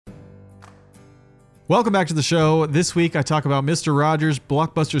Welcome back to the show. This week I talk about Mr. Rogers,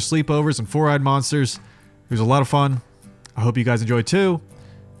 Blockbuster Sleepovers, and Four-Eyed Monsters. It was a lot of fun. I hope you guys enjoyed too.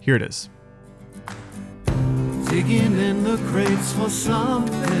 Here it is. Digging in the crates for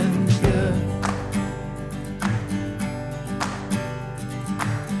something good.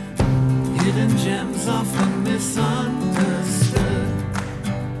 Hidden gems often misunderstood.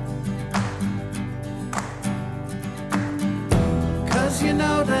 'Cause you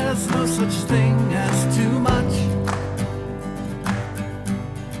know there's no such thing as too much.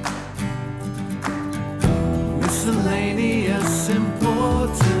 Miscellaneous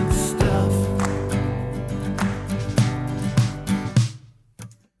important stuff.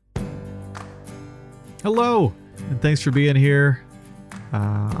 Hello, and thanks for being here.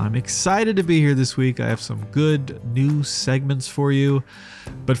 I'm excited to be here this week. I have some good new segments for you.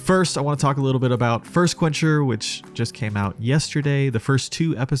 But first, I want to talk a little bit about First Quencher, which just came out yesterday, the first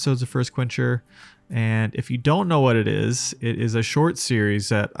 2 episodes of First Quencher. And if you don't know what it is a short series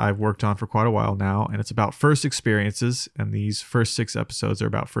that I've worked on for quite a while now, and it's about first experiences. And these first 6 episodes are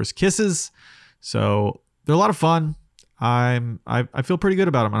about first kisses. So they're a lot of fun. I feel pretty good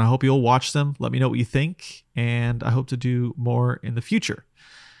about them, and I hope you'll watch them. Let me know what you think, and I hope to do more in the future.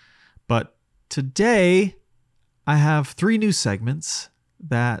 But today, I have 3 new segments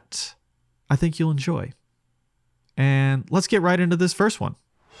that I think you'll enjoy. And let's get right into this first one.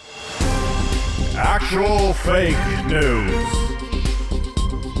 Actual fake news.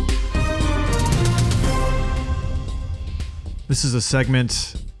 This is a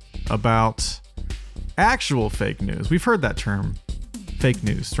segment about actual fake news. We've heard that term, fake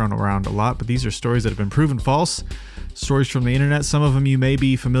news, thrown around a lot, but these are stories that have been proven false. Stories from the internet. Some of them you may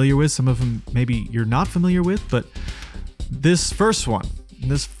be familiar with, some of them maybe you're not familiar with, but this first one,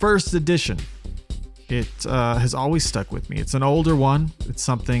 this first edition, it has always stuck with me. It's an older one. It's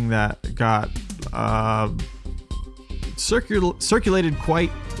something that got circulated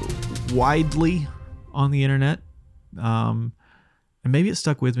quite widely on the internet. And maybe it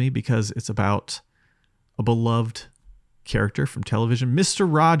stuck with me because it's about a beloved character from television, Mr.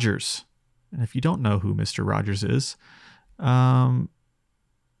 Rogers. And if you don't know who Mr. Rogers is, let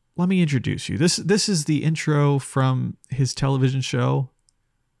me introduce you. This is the intro from his television show,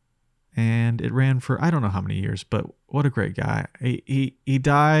 and it ran for I don't know how many years, but what a great guy. He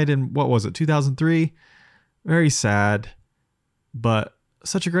died in, what was it, 2003? Very sad, but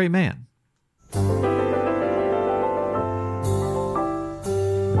such a great man.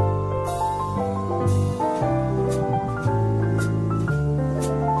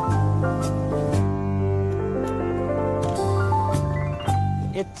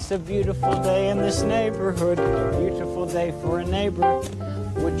 It's a beautiful day in this neighborhood, a beautiful day for a neighbor.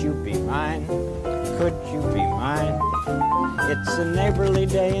 Would you be mine? Could you be mine? It's a neighborly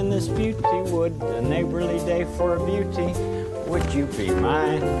day in this beauty wood, a neighborly day for a beauty. Would you be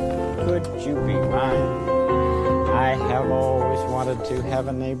mine? Could you be mine? I have always wanted to have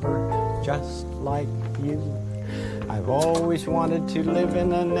a neighbor just like you. I've always wanted to live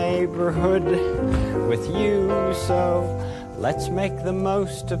in a neighborhood with you, so let's make the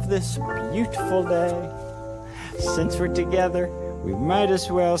most of this beautiful day. Since we're together, we might as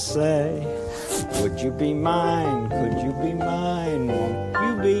well say, would you be mine? Could you be mine? Won't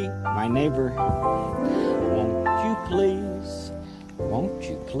you be my neighbor? Won't you please? Won't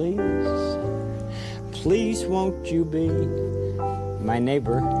you please? Please won't you be my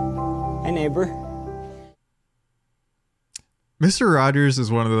neighbor? My neighbor. Mr. Rogers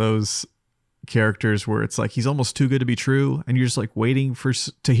is one of those characters where it's like he's almost too good to be true, and you're just like waiting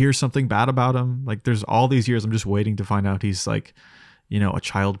to hear something bad about him. Like there's all these years I'm just waiting to find out he's like, you know, a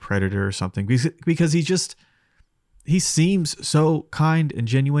child predator or something, because he seems so kind and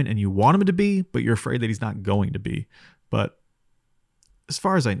genuine, and you want him to be, but you're afraid that he's not going to be. But as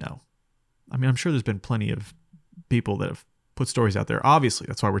far as I know, I mean, I'm sure there's been plenty of people that have put stories out there. Obviously,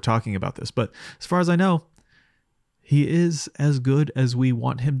 that's why we're talking about this. But as far as I know, he is as good as we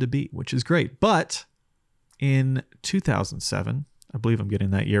want him to be, which is great. But in 2007, I believe I'm getting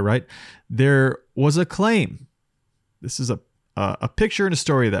that year right, there was a claim. This is a picture and a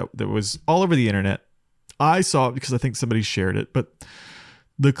story that was all over the internet. I saw it because I think somebody shared it. But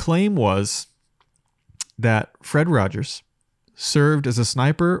the claim was that Fred Rogers served as a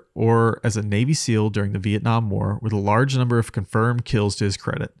sniper or as a Navy SEAL during the Vietnam War with a large number of confirmed kills to his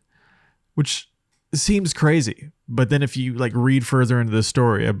credit, which seems crazy. But then if you like read further into the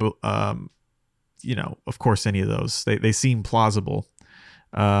story, you know, of course, any of those, they seem plausible.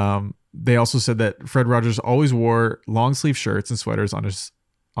 They also said that Fred Rogers always wore long sleeve shirts and sweaters on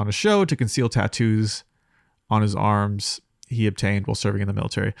a show to conceal tattoos on his arms. he obtained while serving in the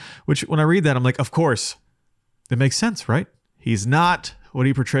military. Which, when I read that, I'm like, of course, it makes sense, right? He's not what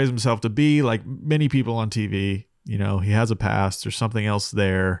he portrays himself to be, like many people on TV. You know, he has a past. There's something else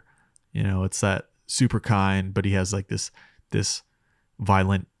there. You know, it's that super kind, but he has like this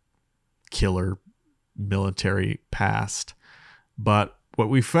violent killer military past. But what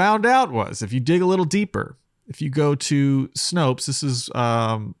we found out was, if you dig a little deeper, if you go to Snopes,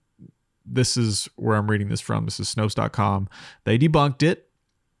 this is where I'm reading this from. This is Snopes.com. They debunked it.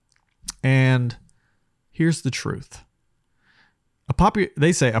 And here's the truth.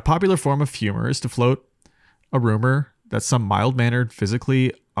 They say a popular form of humor is to float a rumor that some mild-mannered,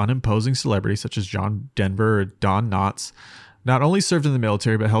 physically unimposing celebrity, such as John Denver or Don Knotts, not only served in the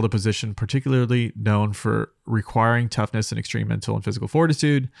military, but held a position particularly known for requiring toughness and extreme mental and physical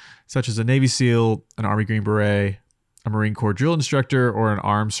fortitude, such as a Navy SEAL, an Army Green Beret, a Marine Corps drill instructor, or an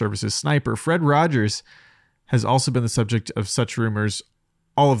armed services sniper. Fred Rogers has also been the subject of such rumors,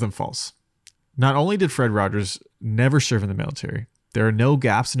 all of them false. Not only did Fred Rogers never serve in the military, there are no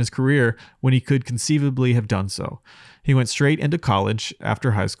gaps in his career when he could conceivably have done so. He went straight into college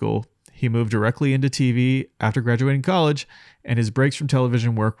after high school. He moved directly into TV after graduating college, and his breaks from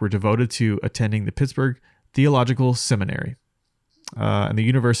television work were devoted to attending the Pittsburgh Theological Seminary and the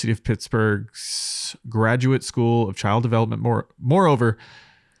University of Pittsburgh's Graduate School of Child Development. Moreover,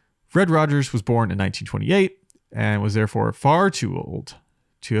 Fred Rogers was born in 1928 and was therefore far too old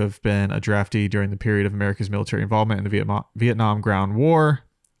to have been a draftee during the period of America's military involvement in the Vietnam Ground War,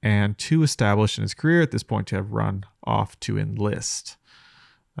 and too established in his career at this point to have run off to enlist.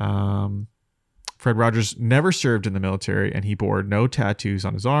 Fred Rogers never served in the military, and he bore no tattoos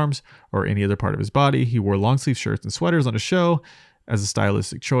on his arms or any other part of his body. He wore long-sleeve shirts and sweaters on a show as a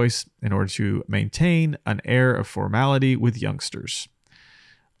stylistic choice in order to maintain an air of formality with youngsters.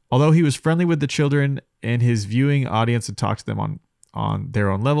 Although he was friendly with the children in his viewing audience and talked to them on their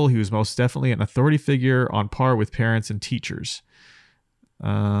own level, he was most definitely an authority figure on par with parents and teachers.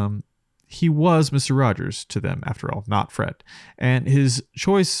 He was Mr. Rogers to them, after all, not Fred. And his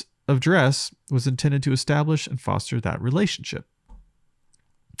choice of dress was intended to establish and foster that relationship.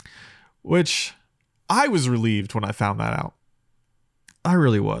 Which I was relieved when I found that out. I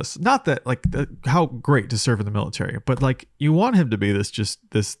really was. Not that, like, how great to serve in the military, but like, you want him to be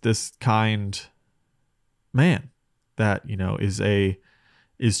this kind man that, you know,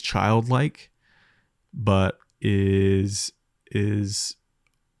 is childlike, but is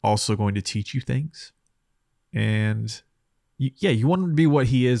also going to teach you things. And you want him to be what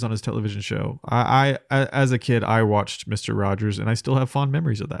he is on his television show. I as a kid, I watched Mr. Rogers, and I still have fond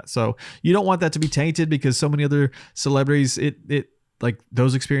memories of that. So you don't want that to be tainted, because so many other celebrities, it like,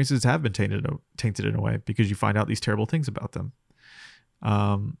 those experiences have been tainted in a way, because you find out these terrible things about them.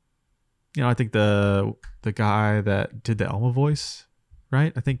 You know, I think the guy that did the Elmo voice,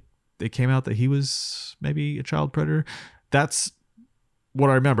 right? I think it came out that he was maybe a child predator. That's what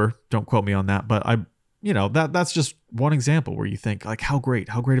I remember. Don't quote me on that, but that's just one example where you think, like, how great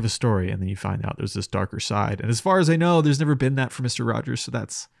of a story, and then you find out there's this darker side. And as far as I know, there's never been that for Mr. Rogers, so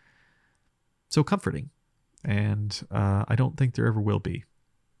that's so comforting. And I don't think there ever will be.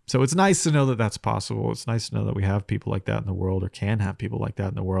 So it's nice to know that that's possible. It's nice to know that we have people like that in the world, or can have people like that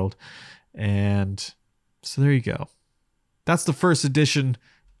in the world. And so there you go. That's the first edition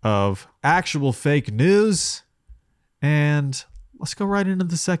of Actual Fake News. And let's go right into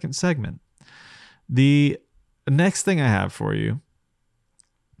the second segment. The next thing I have for you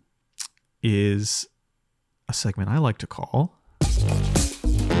is a segment I like to call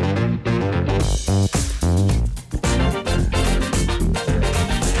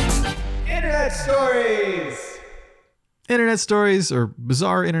Internet Stories. Internet stories, or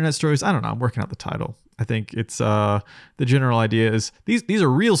bizarre internet stories. I don't know. I'm working out the title. I think it's the general idea is these are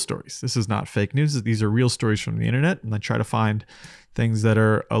real stories. This is not fake news. These are real stories from the internet, and I try to find things that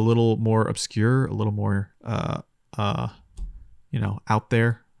are a little more obscure, a little more out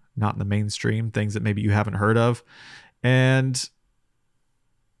there, not in the mainstream, things that maybe you haven't heard of. And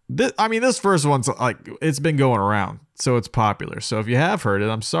this first one's like, it's been going around, so it's popular. So if you have heard it,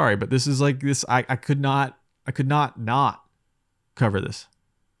 I'm sorry, but this is like this. I could not cover this.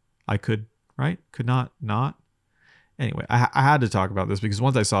 I could not. Anyway, I had to talk about this because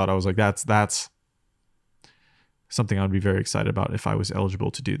once I saw it, I was like, that's something I would be very excited about if I was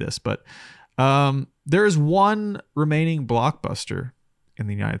eligible to do this. But there is one remaining Blockbuster in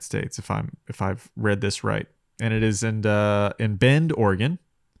the United States, if I've read this right, and it is in Bend, Oregon.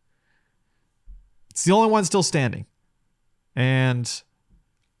 It's the only one still standing, and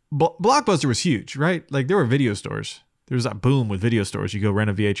Blockbuster was huge, right? Like, there were video stores there's that boom with video stores. You go rent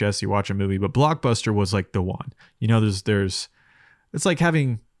a VHS, you watch a movie, but Blockbuster was like the one. You know, there's it's like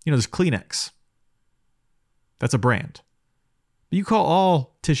having, you know, there's Kleenex. That's a brand. But you call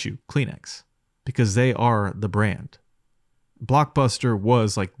all tissue Kleenex because they are the brand. Blockbuster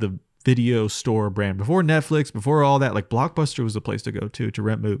was like the video store brand. Before Netflix, before all that, like Blockbuster was the place to go to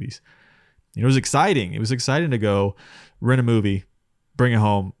rent movies. You know, it was exciting. It was exciting to go rent a movie, bring it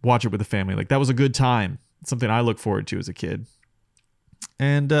home, watch it with the family. Like that was a good time. It's something I look forward to as a kid.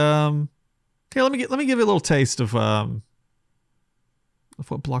 And okay, let me give you a little taste of what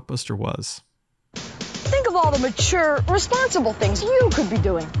Blockbuster was. Think of all the mature, responsible things you could be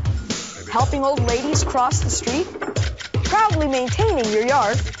doing. Helping old ladies cross the street, proudly maintaining your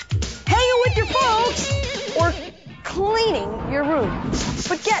yard, hanging with your folks, or cleaning your room.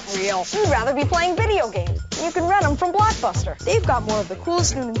 But get real, you'd rather be playing video games. You can rent them from Blockbuster. They've got more of the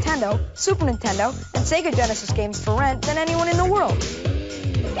coolest new Nintendo, Super Nintendo, and Sega Genesis games for rent than anyone in the world.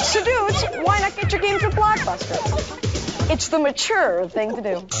 So dudes, why not get your games at Blockbuster? It's the mature thing to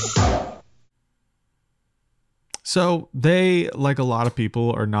do. So they, like a lot of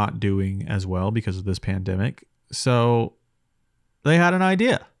people, are not doing as well because of this pandemic. So they had an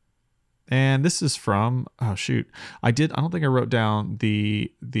idea. And this is from, I don't think I wrote down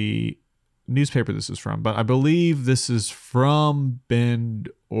the newspaper this is from, but I believe this is from Bend,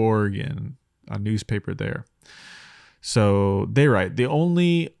 Oregon, a newspaper there. So they write, the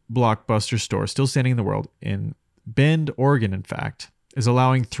only Blockbuster store still standing in the world, in Bend, Oregon, in fact, is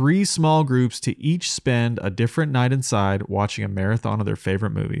allowing 3 small groups to each spend a different night inside watching a marathon of their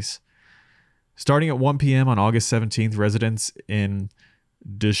favorite movies. Starting at 1 p.m. on August 17th, residents in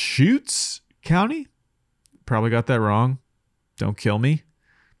Deschutes County, probably got that wrong, don't kill me,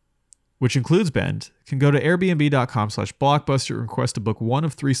 which includes Bend, can go to airbnb.com/blockbuster and request to book one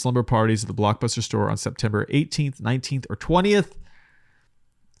of 3 slumber parties at the Blockbuster store on September 18th, 19th, or 20th.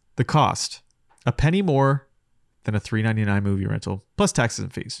 The cost, a penny more than a $3.99 movie rental, plus taxes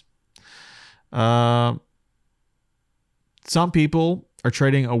and fees. Some people are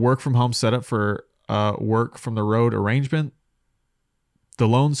trading a work-from-home setup for a work-from-the-road arrangement. The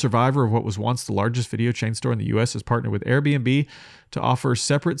lone survivor of what was once the largest video chain store in the U.S. has partnered with Airbnb to offer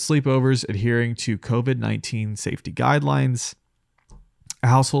separate sleepovers adhering to COVID-19 safety guidelines. A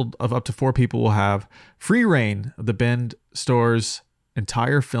household of up to 4 people will have free reign of the Bend store's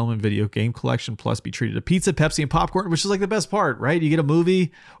entire film and video game collection, plus be treated to pizza, Pepsi, and popcorn, which is like the best part, right? You get a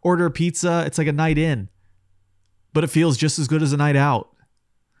movie, order a pizza. It's like a night in, but it feels just as good as a night out.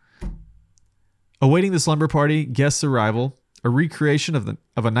 Awaiting the slumber party guest's arrival, a recreation of a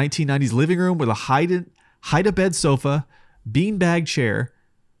 1990s living room with a hide-a-bed sofa, beanbag chair,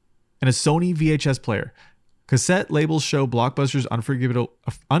 and a Sony VHS player. Cassette labels show Blockbuster's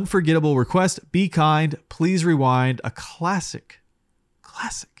unforgettable request, be kind, please rewind, a classic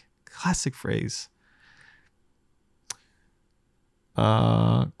phrase.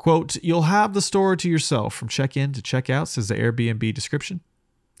 Quote, you'll have the store to yourself from check-in to check-out, says the Airbnb description.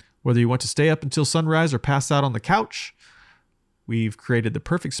 Whether you want to stay up until sunrise or pass out on the couch, we've created the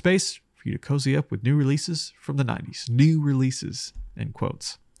perfect space for you to cozy up with new releases from the 90s. New releases, end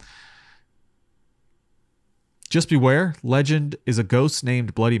quotes. Just beware, legend is a ghost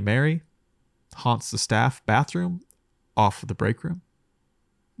named Bloody Mary haunts the staff bathroom off of the break room.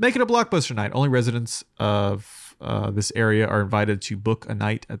 Make it a Blockbuster night. Only residents of this area are invited to book a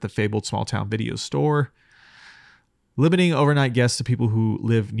night at the fabled small town video store. Limiting overnight guests to people who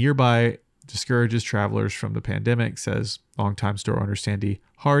live nearby discourages travelers from the pandemic, says longtime store owner Sandy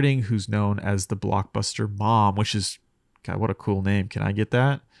Harding, who's known as the Blockbuster Mom, which is, God, what a cool name. Can I get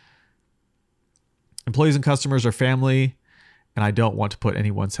that? Employees and customers are family, and I don't want to put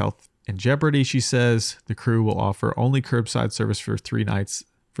anyone's health in jeopardy, she says. The crew will offer only curbside service for 3 nights.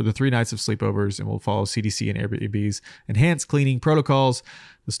 For the 3 nights of sleepovers, and will follow CDC and Airbnb's enhanced cleaning protocols.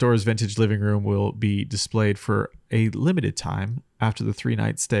 The store's vintage living room will be displayed for a limited time after the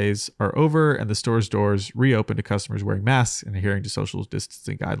 3-night stays are over and the store's doors reopen to customers wearing masks and adhering to social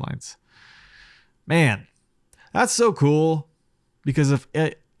distancing guidelines. Man, that's so cool, because if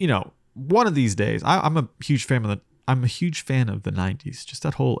one of these days, I'm a huge fan of the 90s, just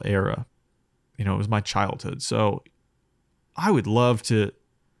that whole era. It was my childhood, so I would love to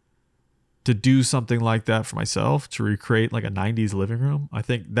do something like that for myself, to recreate like a 90s living room. I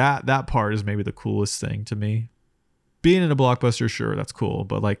think that part is maybe the coolest thing to me. Being in a Blockbuster, sure, that's cool,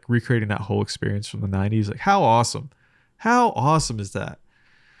 but like recreating that whole experience from the 90s, like how awesome is that?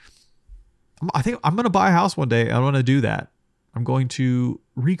 I think I'm going to buy a house one day. I want to do that. I'm going to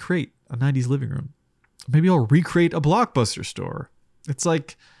recreate a 90s living room. Maybe I'll recreate a Blockbuster store. It's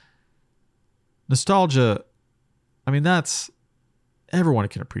like nostalgia I mean, everyone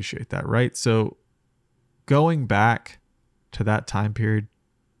can appreciate that, right? So going back to that time period,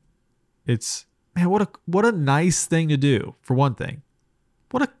 it's, man, what a nice thing to do, for one thing.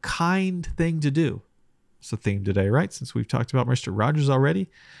 What a kind thing to do. It's the theme today, right? Since we've talked about Mr. Rogers already.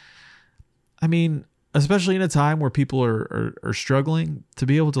 I mean, especially in a time where people are struggling, to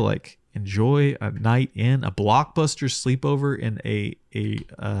be able to like enjoy a night in a Blockbuster sleepover in a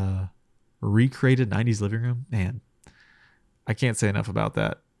recreated 90s living room. Man, I can't say enough about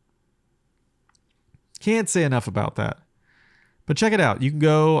that. Can't say enough about that. But check it out. You can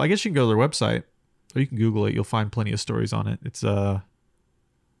go, I guess you can go to their website, or you can Google it. You'll find plenty of stories on it. It's what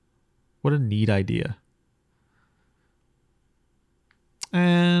a neat idea.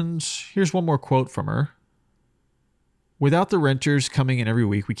 And here's one more quote from her. Without the renters coming in every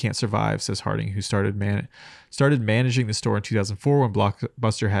week, we can't survive, says Harding, who started managing the store in 2004 when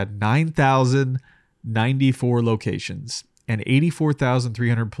Blockbuster had 9,094 locations and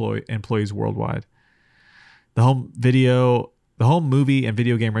 84,300 employees worldwide. The home movie and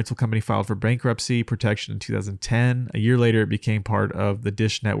video game rental company filed for bankruptcy protection in 2010. A year later, it became part of the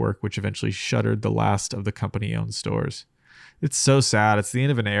Dish Network, which eventually shuttered the last of the company-owned stores. It's so sad. It's the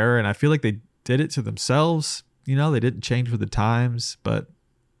end of an era, and I feel like they did it to themselves. You know, they didn't change with the times, but,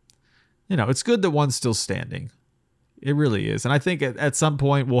 you know, it's good that one's still standing. It really is. And I think at some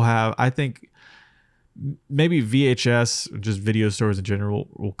point we'll have, I think maybe VHS, just video stores in general,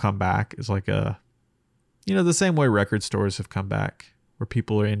 will come back as like a, you know, the same way record stores have come back, where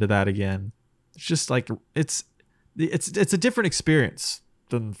people are into that again. It's just like, it's a different experience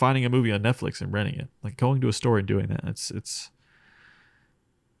than finding a movie on Netflix and renting it. Like going to a store and doing that. It's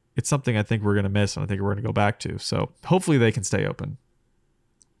something I think we're going to miss, and I think we're going to go back to. So hopefully they can stay open.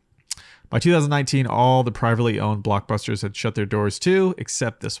 By 2019, all the privately owned Blockbusters had shut their doors too,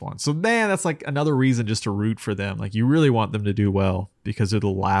 except this one. So man, that's like another reason just to root for them. Like you really want them to do well because they're the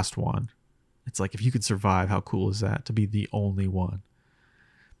last one. It's like, if you could survive, how cool is that to be the only one?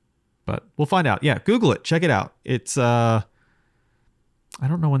 But we'll find out. Yeah, Google it. Check it out. It's, I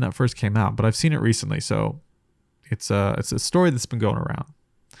don't know when that first came out, but I've seen it recently. So it's a story that's been going around.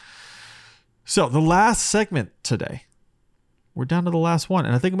 So the last segment today, we're down to the last one,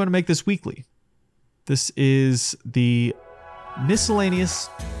 and I think I'm going to make this weekly. This is the miscellaneous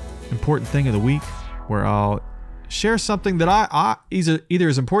important thing of the week, where I'll share something that I either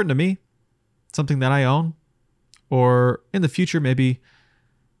is important to me, something that I own, or in the future, maybe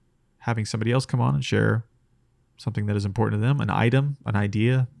having somebody else come on and share something that is important to them, an item, an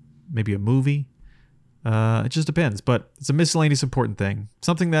idea, maybe a movie. It just depends, but it's a miscellaneous important thing,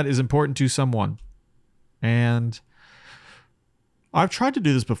 something that is important to someone. And I've tried to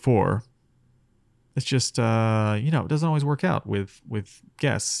do this before. It's just, it doesn't always work out with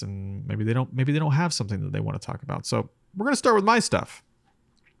guests, and maybe they don't have something that they want to talk about. So we're going to start with my stuff.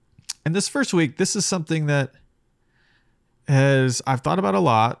 And this first week, this is something that I've thought about a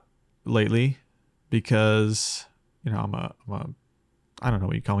lot lately, because, I'm a I don't know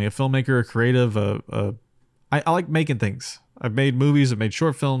what you call me, a filmmaker, a creative, I like making things. I've made movies, I've made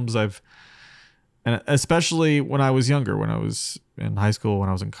short films, and especially when I was younger, when I was in high school, when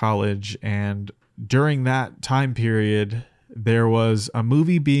I was in college, and during that time period, there was a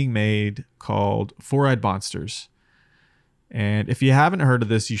movie being made called Four-Eyed Monsters. And if you haven't heard of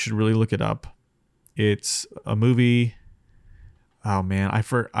this, you should really look it up. It's a movie. Oh man,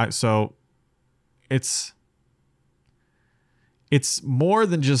 it's more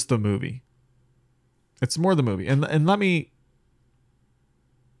than just the movie. It's more the movie. And let me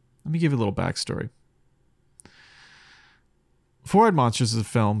give you a little backstory. Four-Eyed Monsters is a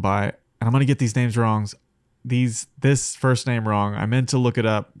film by, and I'm going to get these names wrong. This first name wrong. I meant to look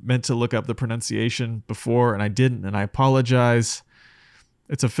up the pronunciation before, and I didn't, and I apologize.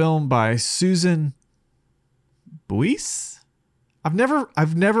 It's a film by Susan Buis. I've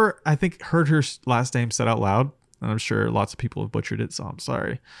never, I think, heard her last name said out loud. And I'm sure lots of people have butchered it, so I'm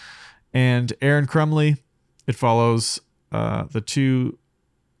sorry. And Aaron Crumley. It follows the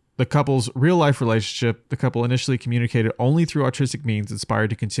couple's real-life relationship. The couple initially communicated only through artistic means, inspired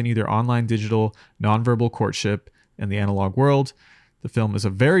to continue their online digital nonverbal courtship in the analog world. The film is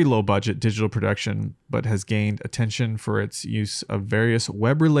a very low-budget digital production, but has gained attention for its use of various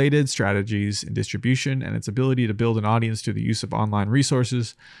web-related strategies in distribution and its ability to build an audience through the use of online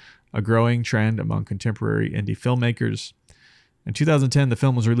resources, a growing trend among contemporary indie filmmakers. In 2010, the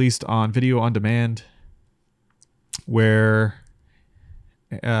film was released on video on demand,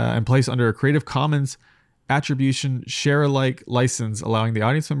 and placed under a Creative Commons Attribution Share-alike license, allowing the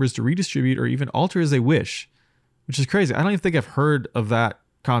audience members to redistribute or even alter as they wish, which is crazy. I don't even think I've heard of that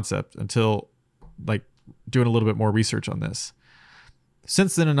concept until like doing a little bit more research on this.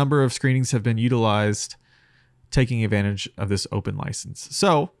 Since then, a number of screenings have been utilized taking advantage of this open license.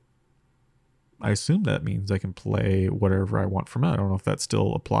 So I assume that means I can play whatever I want from it. I don't know if that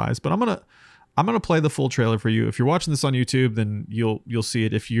still applies, but I'm gonna play the full trailer for you. If you're watching this on YouTube, then you'll see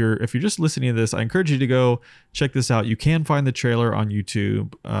it. If you're just listening to this, I encourage you to go check this out. You can find the trailer on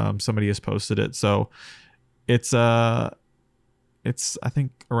YouTube. Somebody has posted it, so it's I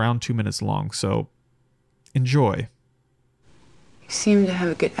think around 2 minutes long. So enjoy. You seem to have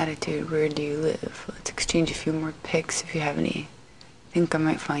a good attitude. Where do you live? Let's exchange a few more pics if you have any. Think I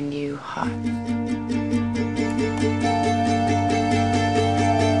might find you hot.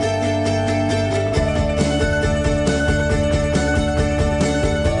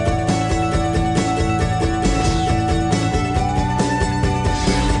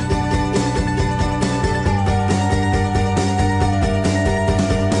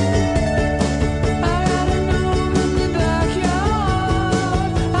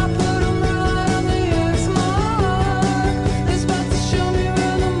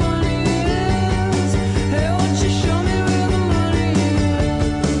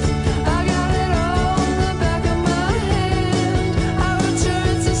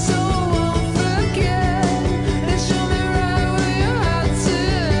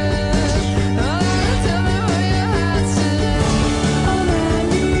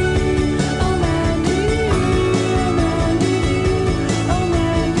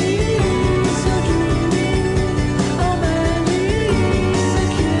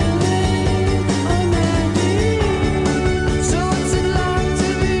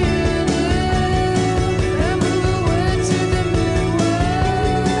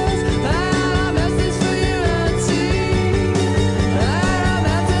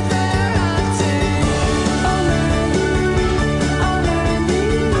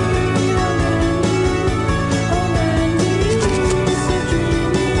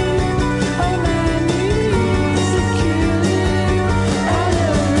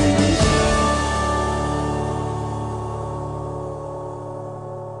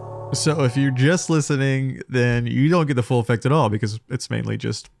 So if you're just listening, then you don't get the full effect at all because it's mainly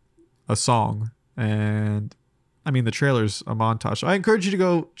just a song. And I mean, the trailer's a montage. I encourage you to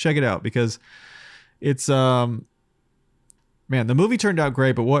go check it out because it's, man, the movie turned out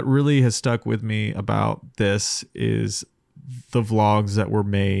great. But what really has stuck with me about this is the vlogs that were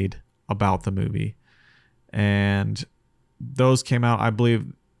made about the movie. And those came out, I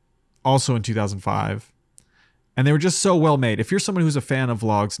believe, also in 2005. And they were just so well made. If you're someone who's a fan of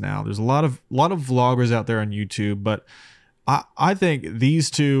vlogs now, there's a lot of vloggers out there on YouTube, but I think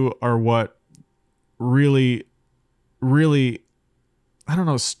these two are what really, really, I don't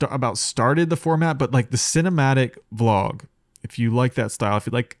know about started the format, but like the cinematic vlog. If you like that style, if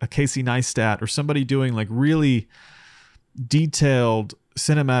you like a Casey Neistat or somebody doing like really detailed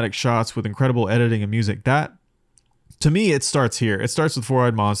cinematic shots with incredible editing and music, that to me it starts here. It starts with Four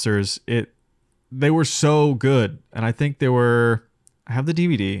Eyed Monsters. They were so good. And I think I have the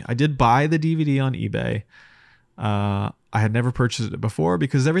DVD. I did buy the DVD on eBay. I had never purchased it before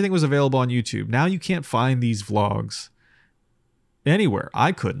because everything was available on YouTube. Now you can't find these vlogs anywhere.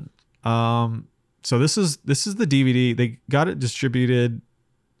 I couldn't. So this is the DVD. They got it distributed,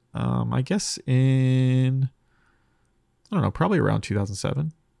 I guess in, I don't know, probably around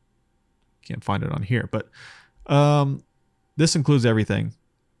 2007. Can't find it on here, but this includes everything.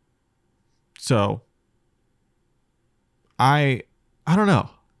 So I don't know.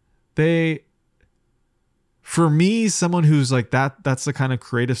 For me, someone who's like that's the kind of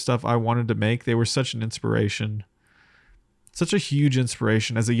creative stuff I wanted to make. They were such an inspiration, such a huge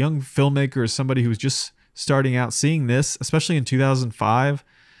inspiration as a young filmmaker, as somebody who was just starting out, seeing this, especially in 2005.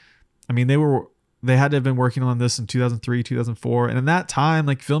 I mean, they had to have been working on this in 2003, 2004. And in that time,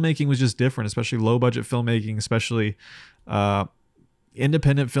 like filmmaking was just different, especially low budget filmmaking, especially,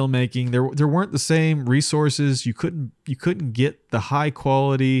 independent filmmaking. There weren't the same resources. You couldn't get the high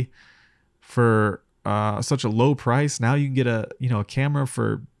quality for such a low price. Now you can get a camera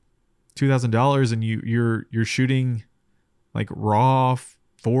for $2,000 and you're shooting like raw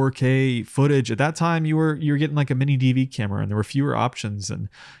 4K footage. At that time you were getting like a mini DV camera and there were fewer options and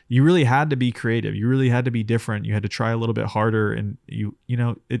you really had to be creative. You really had to be different. You had to try a little bit harder and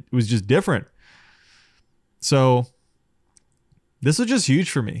it was just different. So this was just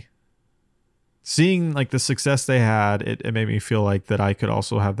huge for me. Seeing like the success they had, it made me feel like that I could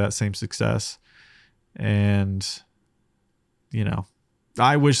also have that same success. And,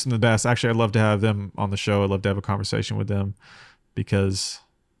 I wish them the best. Actually, I'd love to have them on the show. I'd love to have a conversation with them because,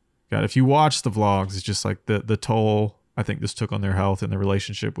 God, if you watch the vlogs, it's just like the toll I think this took on their health, and the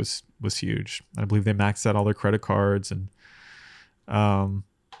relationship was huge. I believe they maxed out all their credit cards, and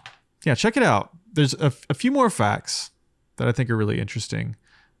yeah, check it out. There's a few more facts that I think are really interesting.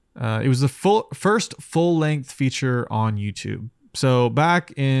 It was the first full-length feature on YouTube. So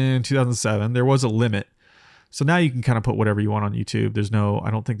back in 2007, there was a limit. So now you can kind of put whatever you want on YouTube.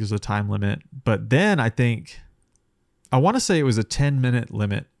 I don't think there's a time limit. But then I want to say it was a 10-minute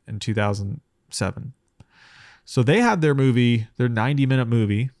limit in 2007. So they had their 90-minute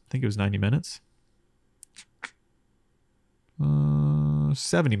movie. I think it was 90 minutes.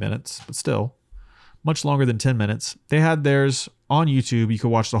 70 minutes, but still much longer than 10 minutes. They had theirs on YouTube. You could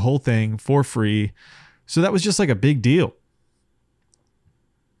watch the whole thing for free. So that was just like a big deal.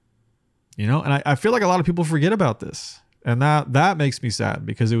 You know, and I feel like a lot of people forget about this. And that makes me sad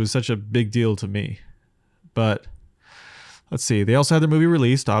because it was such a big deal to me. But let's see. They also had their movie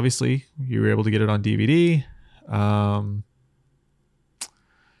released. Obviously, you were able to get it on DVD.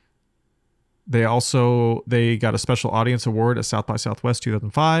 They got a special audience award at South by Southwest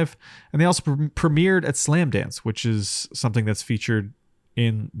 2005. And they also premiered at Slamdance, which is something that's featured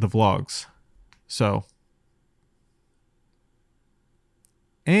in the vlogs. So,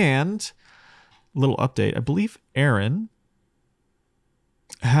 and a little update. I believe Aaron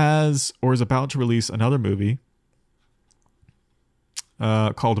has or is about to release another movie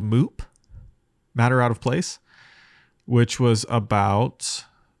called Moop, Matter Out of Place, which was about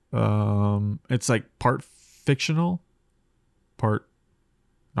it's like part fictional, part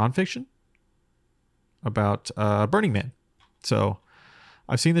nonfiction about Burning Man. So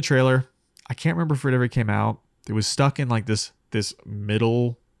I've seen the trailer. I can't remember if it ever came out. It was stuck in like this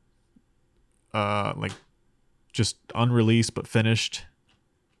middle like just unreleased but finished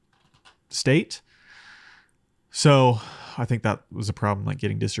state. So I think that was a problem, like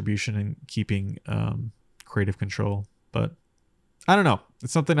getting distribution and keeping creative control. But I don't know.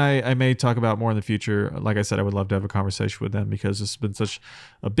 It's something I may talk about more in the future. Like I said, I would love to have a conversation with them because it's been such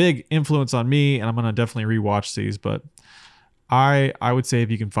a big influence on me, and I'm going to definitely rewatch these. But I would say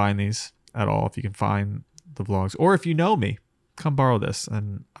if you can find these at all, if you can find the vlogs, or if you know me, come borrow this,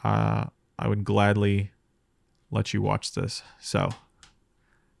 and I would gladly let you watch this. So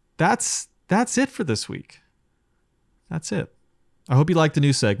that's it for this week. That's it. I hope you like the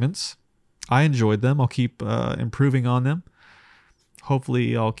new segments. I enjoyed them. I'll keep improving on them.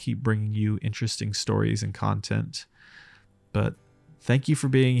 Hopefully I'll keep bringing you interesting stories and content. But thank you for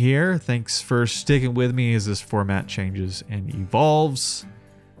being here. Thanks for sticking with me as this format changes and evolves.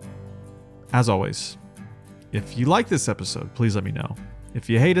 As always, if you like this episode, please let me know.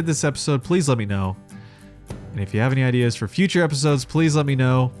 If you hated this episode, please let me know. And if you have any ideas for future episodes, please let me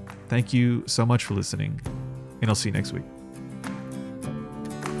know. Thank you so much for listening, and I'll see you next week.